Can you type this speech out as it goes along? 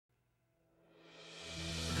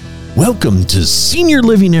Welcome to Senior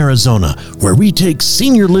Living Arizona, where we take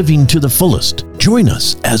senior living to the fullest. Join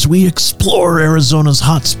us as we explore Arizona's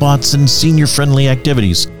hotspots and senior-friendly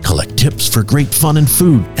activities, collect tips for great fun and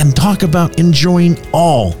food, and talk about enjoying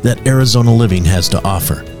all that Arizona Living has to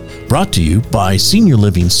offer. Brought to you by Senior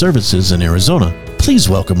Living Services in Arizona. Please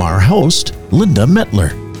welcome our host, Linda Mettler.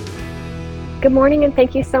 Good morning, and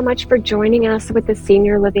thank you so much for joining us with the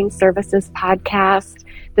Senior Living Services podcast.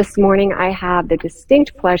 This morning, I have the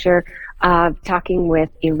distinct pleasure of talking with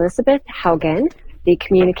Elizabeth Haugen, the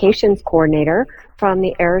Communications Coordinator from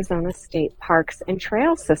the Arizona State Parks and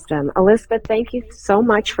Trails System. Elizabeth, thank you so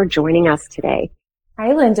much for joining us today.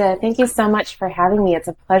 Hi, Linda. Thank you so much for having me. It's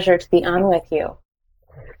a pleasure to be on with you.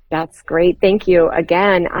 That's great. Thank you.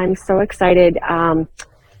 Again, I'm so excited.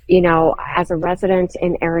 As a resident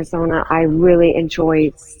in Arizona, I really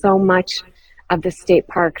enjoy so much of the state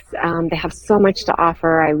parks. They have so much to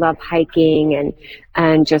offer. I love hiking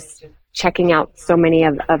and just checking out so many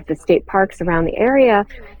of the state parks around the area.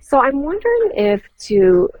 So I'm wondering if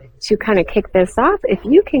to kind of kick this off, if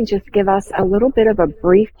you can just give us a little bit of a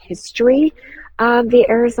brief history of the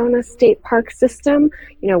Arizona State Park System,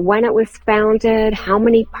 when it was founded, how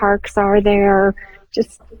many parks are there?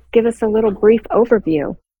 Just give us a little brief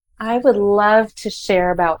overview. I would love to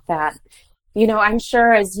share about that. I'm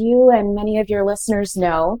sure as you and many of your listeners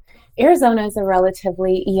know, Arizona is a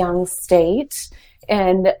relatively young state,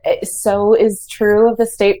 and so is true of the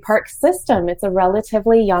state park system. It's a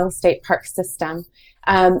relatively young state park system.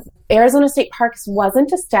 Arizona State Parks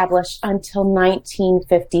wasn't established until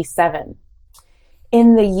 1957.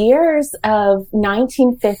 In the years of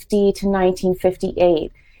 1950 to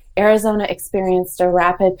 1958, Arizona experienced a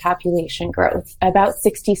rapid population growth, about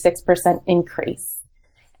 66% increase.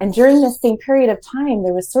 And during this same period of time,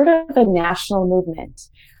 there was sort of a national movement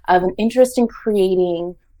of an interest in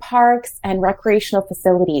creating parks and recreational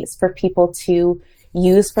facilities for people to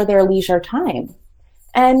use for their leisure time.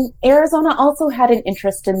 And Arizona also had an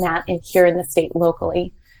interest in that here in the state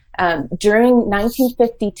locally. During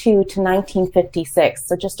 1952 to 1956,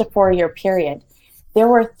 so just a 4-year period, there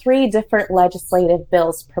were 3 different legislative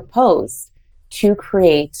bills proposed to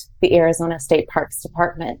create the Arizona State Parks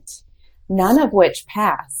Department, none of which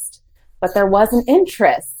passed, but there was an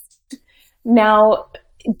interest. Now,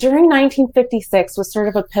 during 1956 was sort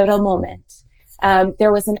of a pivotal moment.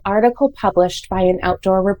 There was an article published by an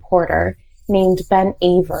outdoor reporter named Ben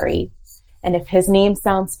Avery. And if his name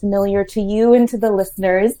sounds familiar to you and to the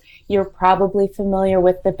listeners, you're probably familiar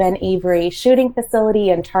with the Ben Avery Shooting Facility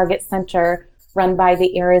and Target Center run by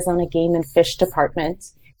the Arizona Game and Fish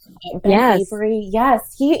Department. Ben Avery,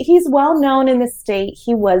 yes, he's well known in the state.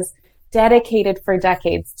 He was dedicated for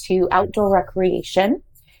decades to outdoor recreation,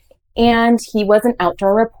 and he was an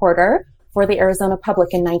outdoor reporter for the Arizona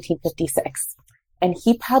Public in 1956. And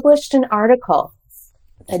he published an article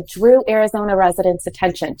that drew Arizona residents'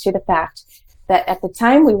 attention to the fact that at the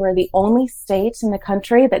time we were the only state in the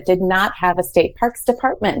country that did not have a state parks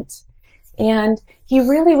department. And he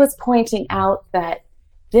really was pointing out that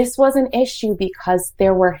this was an issue because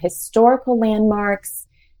there were historical landmarks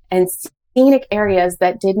and scenic areas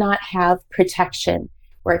that did not have protection,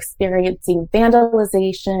 were experiencing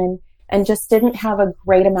vandalization, and just didn't have a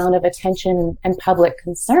great amount of attention and public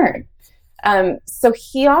concern. So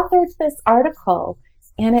he authored this article,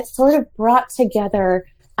 and it sort of brought together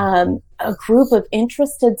a group of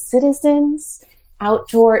interested citizens,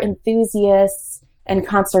 outdoor enthusiasts, and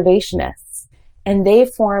conservationists. And they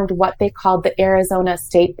formed what they called the Arizona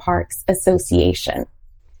State Parks Association.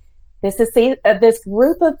 This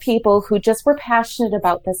group of people who just were passionate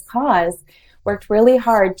about this cause worked really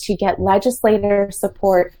hard to get legislative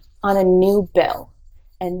support on a new bill.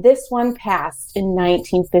 And this one passed in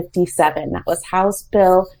 1957. That was House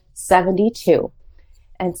Bill 72.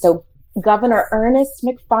 And so Governor Ernest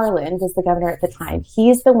McFarland was the governor at the time.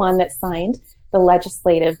 He's the one that signed the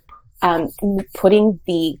legislative, putting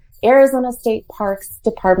the Arizona State Parks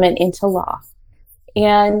Department into law.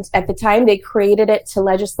 And at the time, they created it to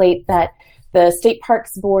legislate that the State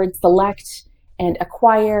Parks Board select and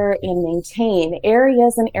acquire and maintain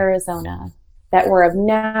areas in Arizona that were of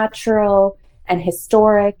natural and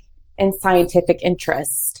historic and scientific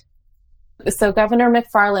interest. So Governor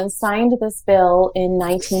McFarland signed this bill in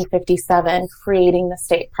 1957, creating the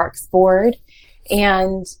State Parks Board.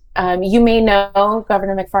 And you may know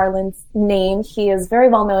Governor McFarland's name. He is very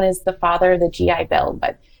well known as the father of the GI Bill,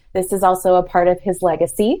 but this is also a part of his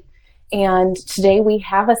legacy. And today we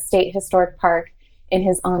have a state historic park in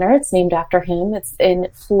his honor. It's named after him. It's in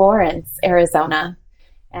Florence, Arizona,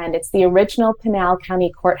 and it's the original Pinal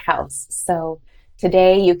County Courthouse. So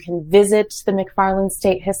today you can visit the McFarland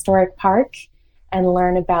State Historic Park and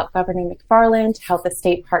learn about Governor McFarland, how the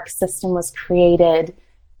state park system was created,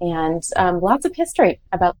 and lots of history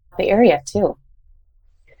about the area too.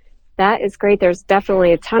 That is great. There's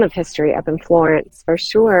definitely a ton of history up in Florence, for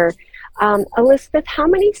sure. Elizabeth, how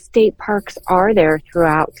many state parks are there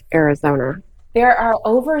throughout Arizona? There are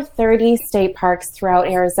over 30 state parks throughout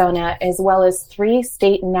Arizona, as well as 3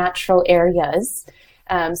 state natural areas.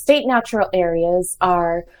 State natural areas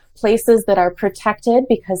are places that are protected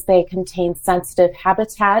because they contain sensitive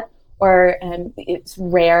habitat or it's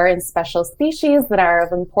rare and special species that are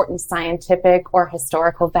of important scientific or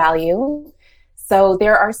historical value. So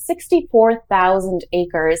there are 64,000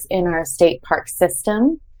 acres in our state park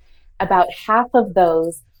system. About half of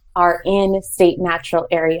those are in state natural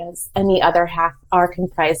areas, and the other half are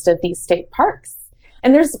comprised of these state parks.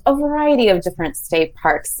 And there's a variety of different state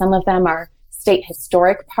parks. Some of them are state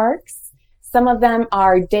historic parks. Some of them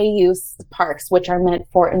are day use parks, which are meant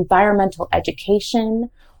for environmental education,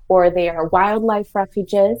 or they are wildlife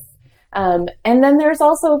refuges. And then there's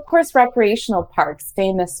also, of course, recreational parks,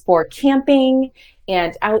 famous for camping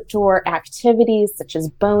and outdoor activities such as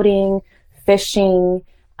boating, fishing,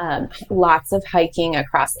 lots of hiking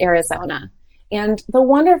across Arizona. And the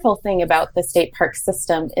wonderful thing about the state park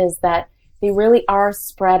system is that they really are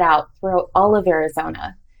spread out throughout all of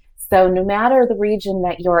Arizona. So no matter the region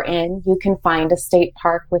that you're in, you can find a state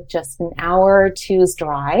park with just an hour or two's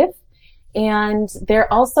drive. And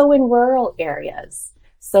they're also in rural areas.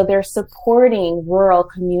 So they're supporting rural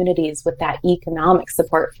communities with that economic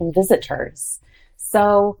support from visitors.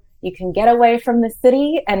 So you can get away from the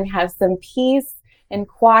city and have some peace and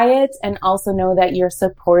quiet, and also know that you're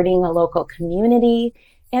supporting a local community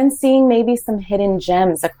and seeing maybe some hidden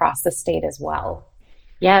gems across the state as well.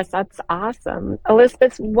 Yes, that's awesome.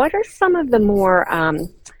 Elizabeth, what are some of the more,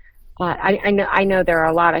 I know there are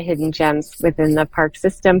a lot of hidden gems within the park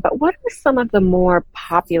system, but what are some of the more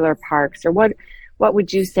popular parks, or what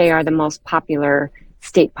would you say are the most popular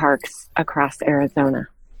state parks across Arizona?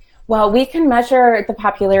 Well, we can measure the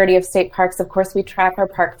popularity of state parks. Of course, we track our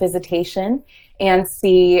park visitation and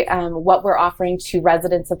see what we're offering to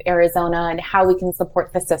residents of Arizona and how we can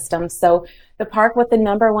support the system. So the park with the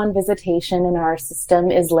 #1 visitation in our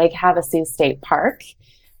system is Lake Havasu State Park.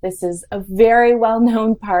 This is a very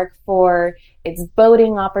well-known park for its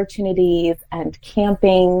boating opportunities and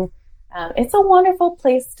camping. It's a wonderful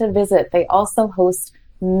place to visit. They also host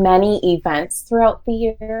many events throughout the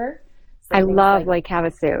year. I love Lake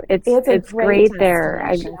Havasu. It's great there.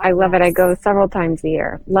 I love it. I go several times a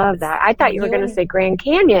year. Love that. I thought you were going to say Grand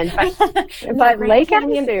Canyon, but Lake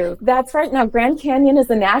Havasu. That's right. Now, Grand Canyon is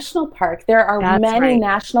a national park. There are many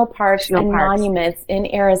national parks and monuments in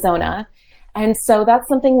Arizona. And so that's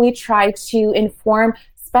something we try to inform,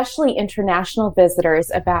 especially international visitors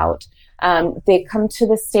about. They come to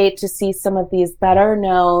the state to see some of these better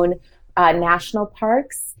known national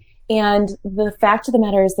parks. And the fact of the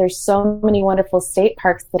matter is there's so many wonderful state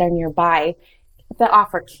parks that are nearby that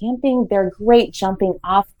offer camping. They're great jumping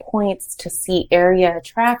off points to see area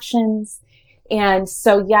attractions. And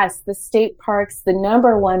so, yes, the state parks, the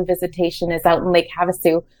 #1 visitation is out in Lake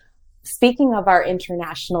Havasu. Speaking of our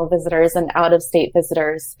international visitors and out-of-state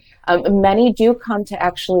visitors, many do come to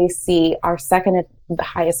actually see our second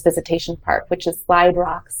highest visitation park, which is Slide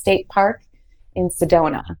Rock State Park in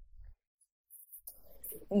Sedona.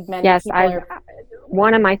 Yes,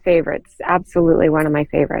 one of my favorites. Absolutely one of my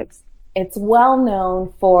favorites. It's well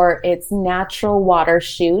known for its natural water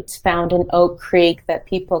chute found in Oak Creek that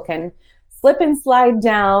people can slip and slide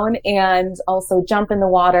down and also jump in the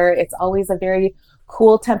water. It's always a very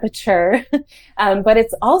cool temperature, but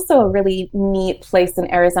it's also a really neat place in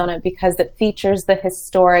Arizona because it features the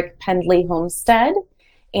historic Pendley Homestead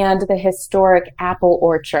and the historic apple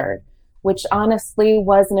orchard, which honestly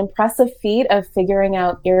was an impressive feat of figuring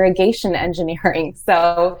out irrigation engineering.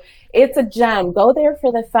 So it's a gem. Go there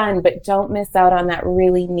for the fun, but don't miss out on that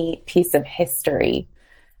really neat piece of history.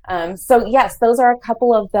 So yes, those are a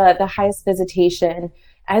couple of the highest visitation.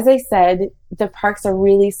 As I said, the parks are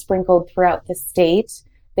really sprinkled throughout the state.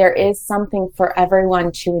 There is something for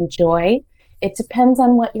everyone to enjoy. It depends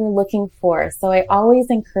on what you're looking for. So I always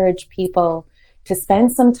encourage people to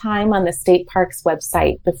spend some time on the state park's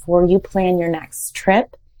website before you plan your next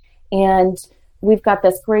trip. And we've got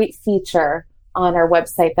this great feature on our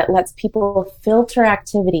website that lets people filter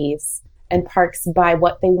activities and parks by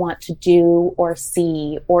what they want to do or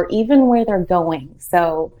see, or even where they're going.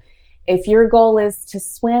 So if your goal is to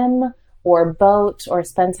swim or boat or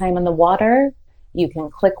spend time in the water, you can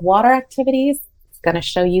click water activities. It's going to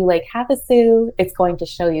show you Lake Havasu. It's going to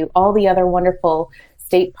show you all the other wonderful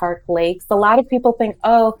state park lakes. A lot of people think,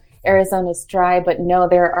 oh, Arizona's dry, but no,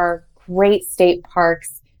 there are great state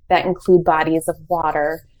parks that include bodies of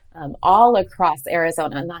water all across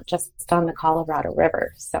Arizona, not just on the Colorado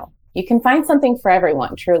River. So you can find something for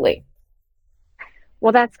everyone, truly.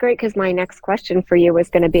 Well, that's great, because my next question for you was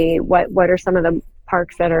going to be what are some of the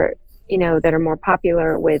parks that are, that are more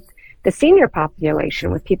popular with the senior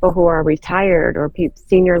population, with people who are retired or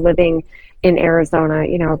senior living in Arizona.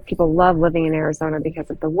 People love living in Arizona because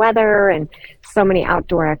of the weather and so many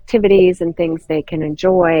outdoor activities and things they can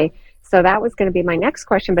enjoy. So that was going to be my next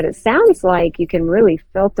question, but it sounds like you can really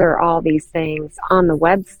filter all these things on the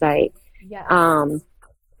website. Yes.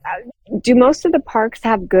 Do most of the parks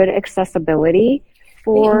have good accessibility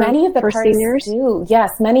for many of the parks seniors? Do.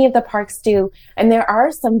 Yes, many of the parks do. And there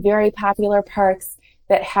are some very popular parks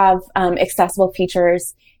that have accessible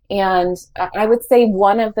features. And I would say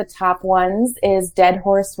one of the top ones is Dead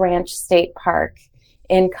Horse Ranch State Park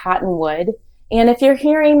in Cottonwood. And if you're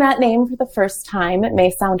hearing that name for the first time, it may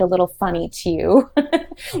sound a little funny to you.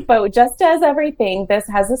 But just as everything, this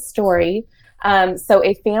has a story. So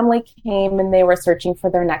a family came and they were searching for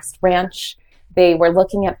their next ranch. They were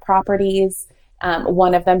looking at properties.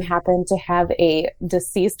 One of them happened to have a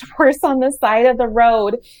deceased horse on the side of the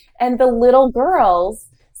road. And the little girls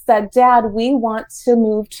said, "Dad, we want to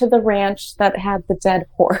move to the ranch that had the dead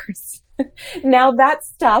horse." Now that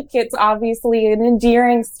stuck. It's obviously an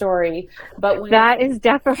endearing story, but that is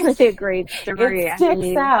definitely a great story. It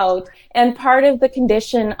sticks out. And part of the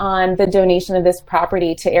condition on the donation of this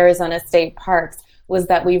property to Arizona State Parks was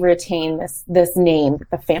that we retain this name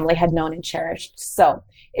that the family had known and cherished. So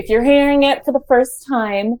if you're hearing it for the first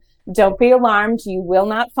time, don't be alarmed. You will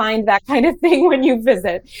not find that kind of thing when you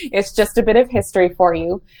visit. It's just a bit of history for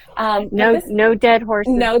you. No dead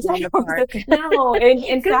horses. No dead horses. No.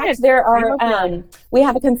 In fact, there are. We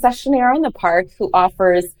have a concessionaire in the park who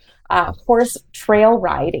offers horse trail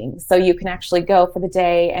riding, so you can actually go for the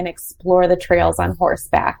day and explore the trails on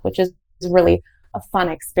horseback, which is really a fun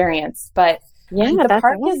experience. But the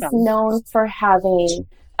park is known for having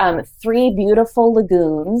 3 beautiful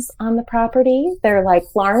lagoons on the property. They're like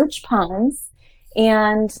large ponds,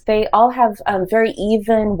 and they all have very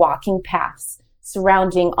even walking paths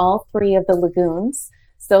surrounding all 3 of the lagoons.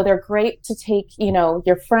 So they're great to take,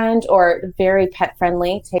 your friend, or very pet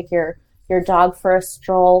friendly. Take your dog for a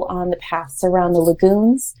stroll on the paths around the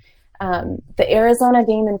lagoons. The Arizona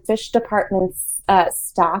Game and Fish Department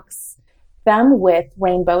stocks them with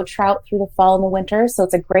rainbow trout through the fall and the winter. So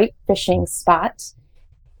it's a great fishing spot.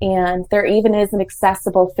 And there even is an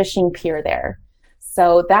accessible fishing pier there.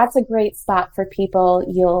 So that's a great spot for people.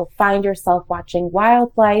 You'll find yourself watching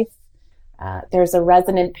wildlife. There's a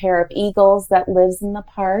resident pair of eagles that lives in the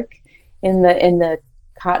park in the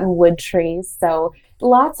cottonwood trees. So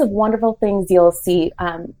lots of wonderful things you'll see.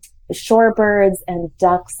 Shorebirds and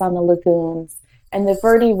ducks on the lagoons. And the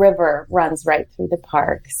Verde River runs right through the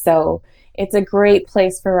park. So it's a great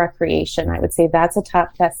place for recreation. I would say that's a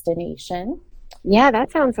top destination. Yeah,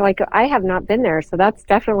 that sounds like I have not been there, so that's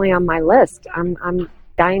definitely on my list. I'm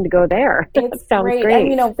dying to go there. It sounds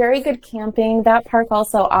great. And very good camping. That park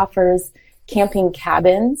also offers camping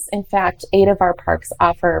cabins. In fact, 8 of our parks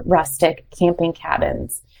offer rustic camping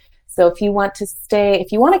cabins. So if you want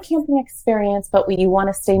a camping experience, but you want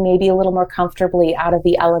to stay maybe a little more comfortably out of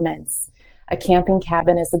the elements, a camping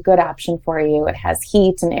cabin is a good option for you. It has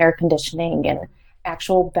heat and air conditioning and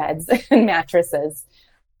actual beds and mattresses.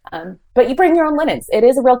 But you bring your own linens. It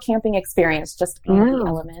is a real camping experience, just in the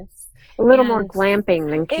elements. A little more glamping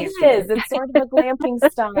than camping. It is. It's sort of a glamping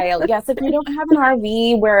style. Yes, if you don't have an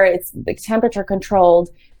RV where it's temperature controlled,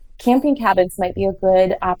 camping cabins might be a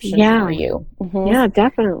good option for you. Mm-hmm. Yeah,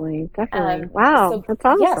 definitely. Wow, that's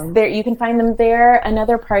awesome. Yes, there, you can find them there.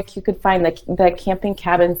 Another park you could find the camping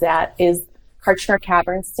cabins at is Kartchner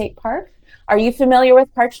Caverns State Park. Are you familiar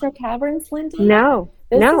with Kartchner Caverns, Lindy? No,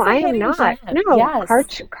 I am not. Gem. No, yes.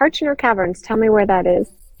 Kartchner Caverns. Tell me where that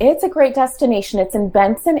is. It's a great destination. It's in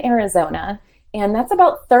Benson, Arizona, and that's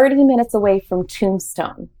about 30 minutes away from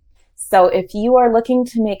Tombstone. So if you are looking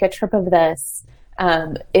to make a trip of this,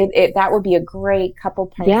 that would be a great couple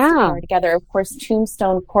parks to go together. Of course,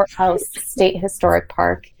 Tombstone Courthouse State Historic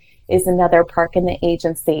Park is another park in the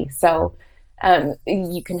agency. So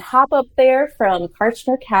you can hop up there from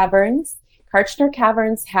Kartchner Caverns. Kartchner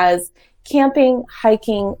Caverns has camping,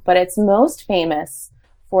 hiking, but it's most famous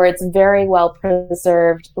for its very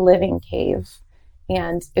well-preserved living cave.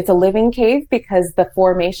 And it's a living cave because the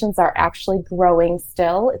formations are actually growing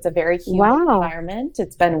still. It's a very humid environment.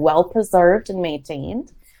 It's been well-preserved and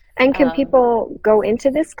maintained. And can people go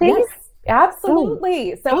into this cave?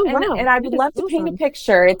 Absolutely. So, wow. and I would That is love to paint a awesome.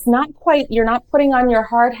 picture. It's not quite, you're not putting on your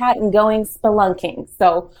hard hat and going spelunking.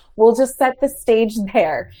 So we'll just set the stage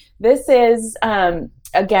there. This is,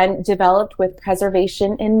 again, developed with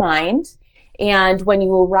preservation in mind. And when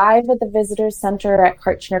you arrive at the visitor center at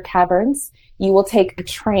Kartchner Caverns, you will take a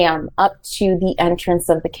tram up to the entrance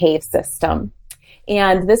of the cave system.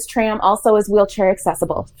 And this tram also is wheelchair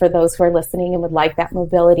accessible for those who are listening and would like that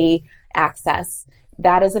mobility access.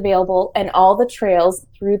 That is available, and all the trails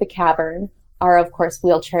through the cavern are, of course,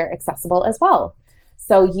 wheelchair accessible as well.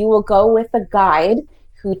 So you will go with a guide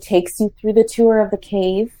who takes you through the tour of the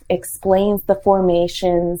cave, explains the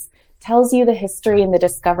formations, tells you the history and the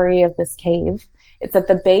discovery of this cave. It's at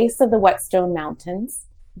the base of the Whetstone Mountains,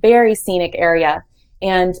 very scenic area,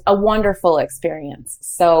 and a wonderful experience.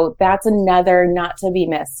 So that's another not to be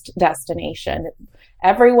missed destination.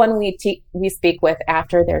 Everyone we speak with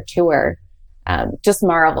after their tour just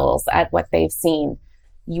marvels at what they've seen.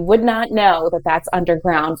 You would not know that that's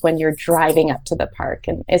underground when you're driving up to the park,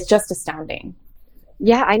 and it's just astounding.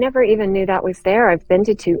 Yeah, I never even knew that was there. I've been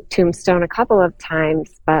to Tombstone a couple of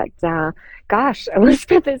times, but gosh,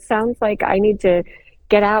 Elizabeth, it sounds like I need to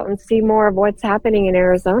get out and see more of what's happening in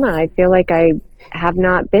Arizona. I feel like I have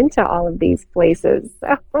not been to all of these places.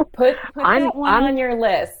 So Put that one on your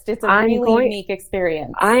list. It's a really unique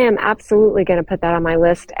experience. I am absolutely going to put that on my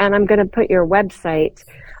list, and I'm going to put your website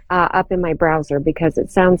up in my browser, because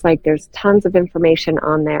it sounds like there's tons of information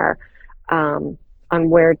on there on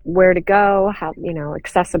where to go, how,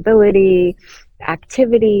 accessibility,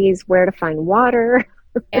 activities, where to find water.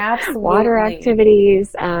 Absolutely. Water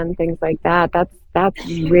activities and things like that. That's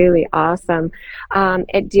really awesome.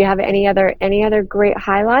 Do you have any other great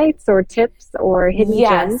highlights or tips or hidden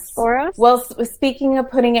gems for us? Well, speaking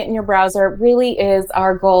of putting it in your browser, it really is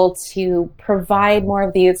our goal to provide more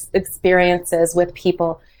of these experiences with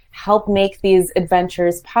people, help make these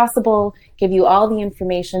adventures possible, give you all the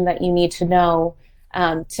information that you need to know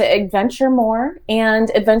to adventure more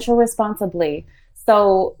and adventure responsibly.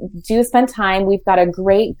 So do spend time. We've got a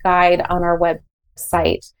great guide on our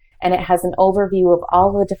website, and it has an overview of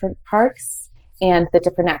all the different parks and the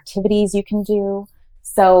different activities you can do.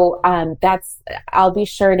 So I'll be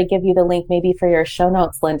sure to give you the link maybe for your show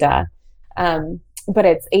notes, Linda. But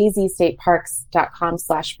it's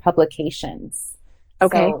azstateparks.com/publications.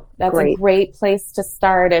 Okay. So that's a great place to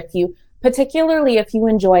start particularly if you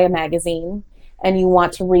enjoy a magazine and you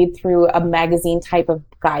want to read through a magazine type of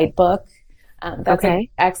guidebook. That's an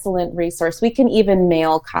excellent resource. We can even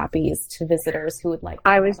mail copies to visitors who would like.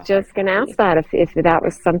 I was just going to ask that if that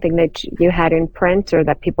was something that you had in print or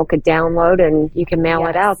that people could download and you can mail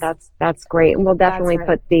it out. That's great, and we'll definitely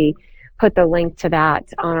put the link to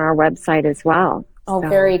that on our website as well. Oh, so,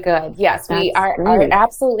 very good. Yes, we are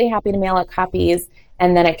absolutely happy to mail out copies,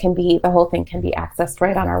 and then the whole thing can be accessed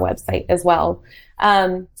right on our website as well.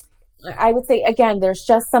 I would say, again, there's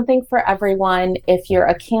just something for everyone. If you're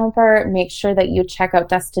a camper, make sure that you check out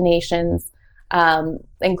destinations,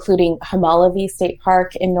 including Humalavi State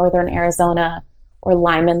Park in northern Arizona or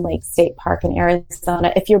Lyman Lake State Park in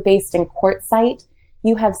Arizona. If you're based in Quartzsite,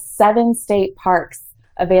 you have 7 state parks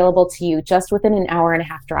available to you just within an hour and a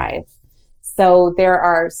half drive. So there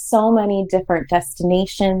are so many different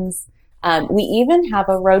destinations. We even have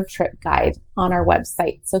a road trip guide on our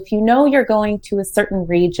website. So if you know you're going to a certain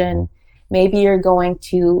region, maybe you're going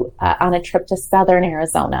to on a trip to southern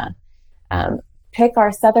Arizona, pick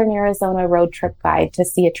our Southern Arizona road trip guide to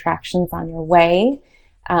see attractions on your way.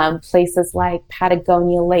 Places like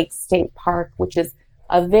Patagonia Lake State Park, which is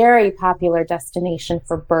a very popular destination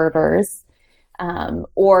for birders.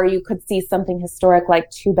 Or you could see something historic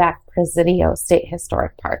like Tubac Presidio State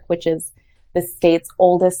Historic Park, which is the state's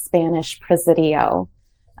oldest Spanish presidio.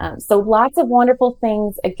 So lots of wonderful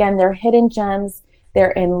things. Again, they're hidden gems.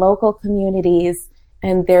 They're in local communities,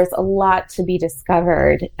 and there's a lot to be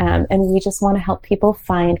discovered. And we just want to help people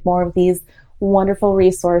find more of these wonderful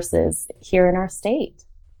resources here in our state.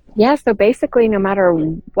 Yeah, so basically, no matter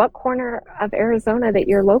what corner of Arizona that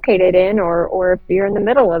you're located in, or if you're in the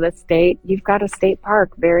middle of the state, you've got a state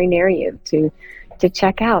park very near you to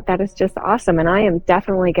check out. That is just awesome. And I am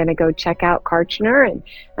definitely going to go check out Kartchner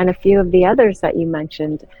and a few of the others that you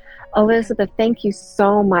mentioned. Elizabeth, thank you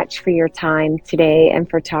so much for your time today and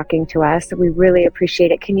for talking to us. We really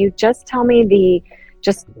appreciate it. Can you just tell me the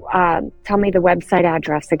website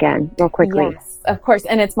address again real quickly? Yes, of course.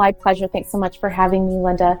 And it's my pleasure. Thanks so much for having me,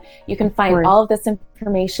 Linda. You can find all of this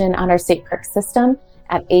information on our state park system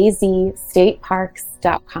at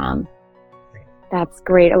azstateparks.com. That's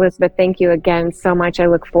great. Elizabeth, thank you again so much. I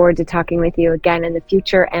look forward to talking with you again in the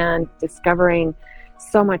future and discovering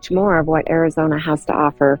so much more of what Arizona has to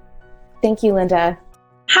offer. Thank you, Linda.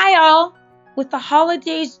 Hi, all. With the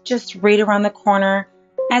holidays just right around the corner,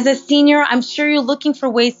 as a senior, I'm sure you're looking for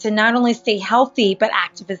ways to not only stay healthy, but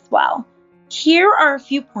active as well. Here are a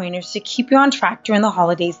few pointers to keep you on track during the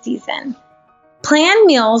holiday season. Plan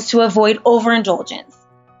meals to avoid overindulgence.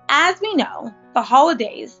 As we know, the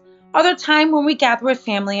holidays are the time when we gather with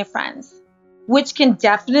family and friends, which can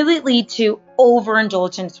definitely lead to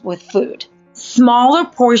overindulgence with food. Smaller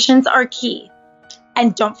portions are key.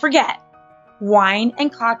 And don't forget, wine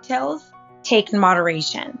and cocktails, take in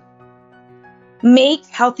moderation. Make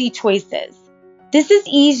healthy choices. This is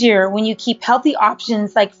easier when you keep healthy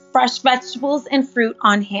options like fresh vegetables and fruit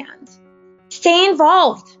on hand. Stay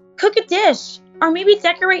involved. Cook a dish, or maybe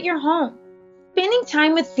decorate your home. Spending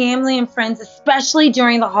time with family and friends, especially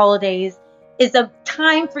during the holidays, is a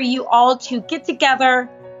time for you all to get together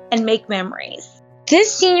and make memories.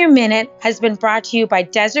 This Senior Minute has been brought to you by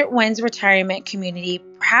Desert Winds Retirement Community,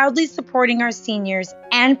 proudly supporting our seniors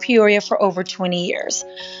and Peoria for over 20 years,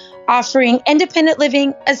 offering independent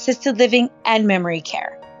living, assisted living, and memory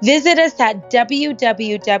care. Visit us at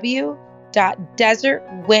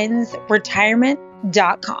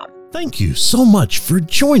www.desertwindsretirement.com. Thank you so much for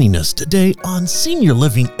joining us today on Senior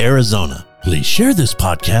Living Arizona. Please share this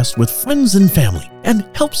podcast with friends and family and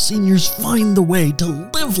help seniors find the way to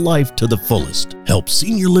live life to the fullest. Help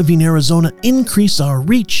Senior Living Arizona increase our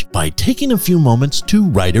reach by taking a few moments to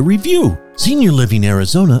write a review. Senior Living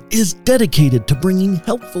Arizona is dedicated to bringing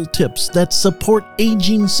helpful tips that support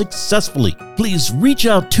aging successfully. Please reach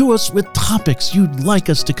out to us with topics you'd like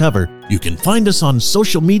us to cover. You can find us on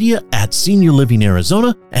social media at Senior Living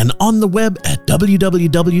Arizona and on the web at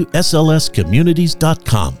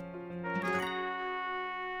www.slscommunities.com.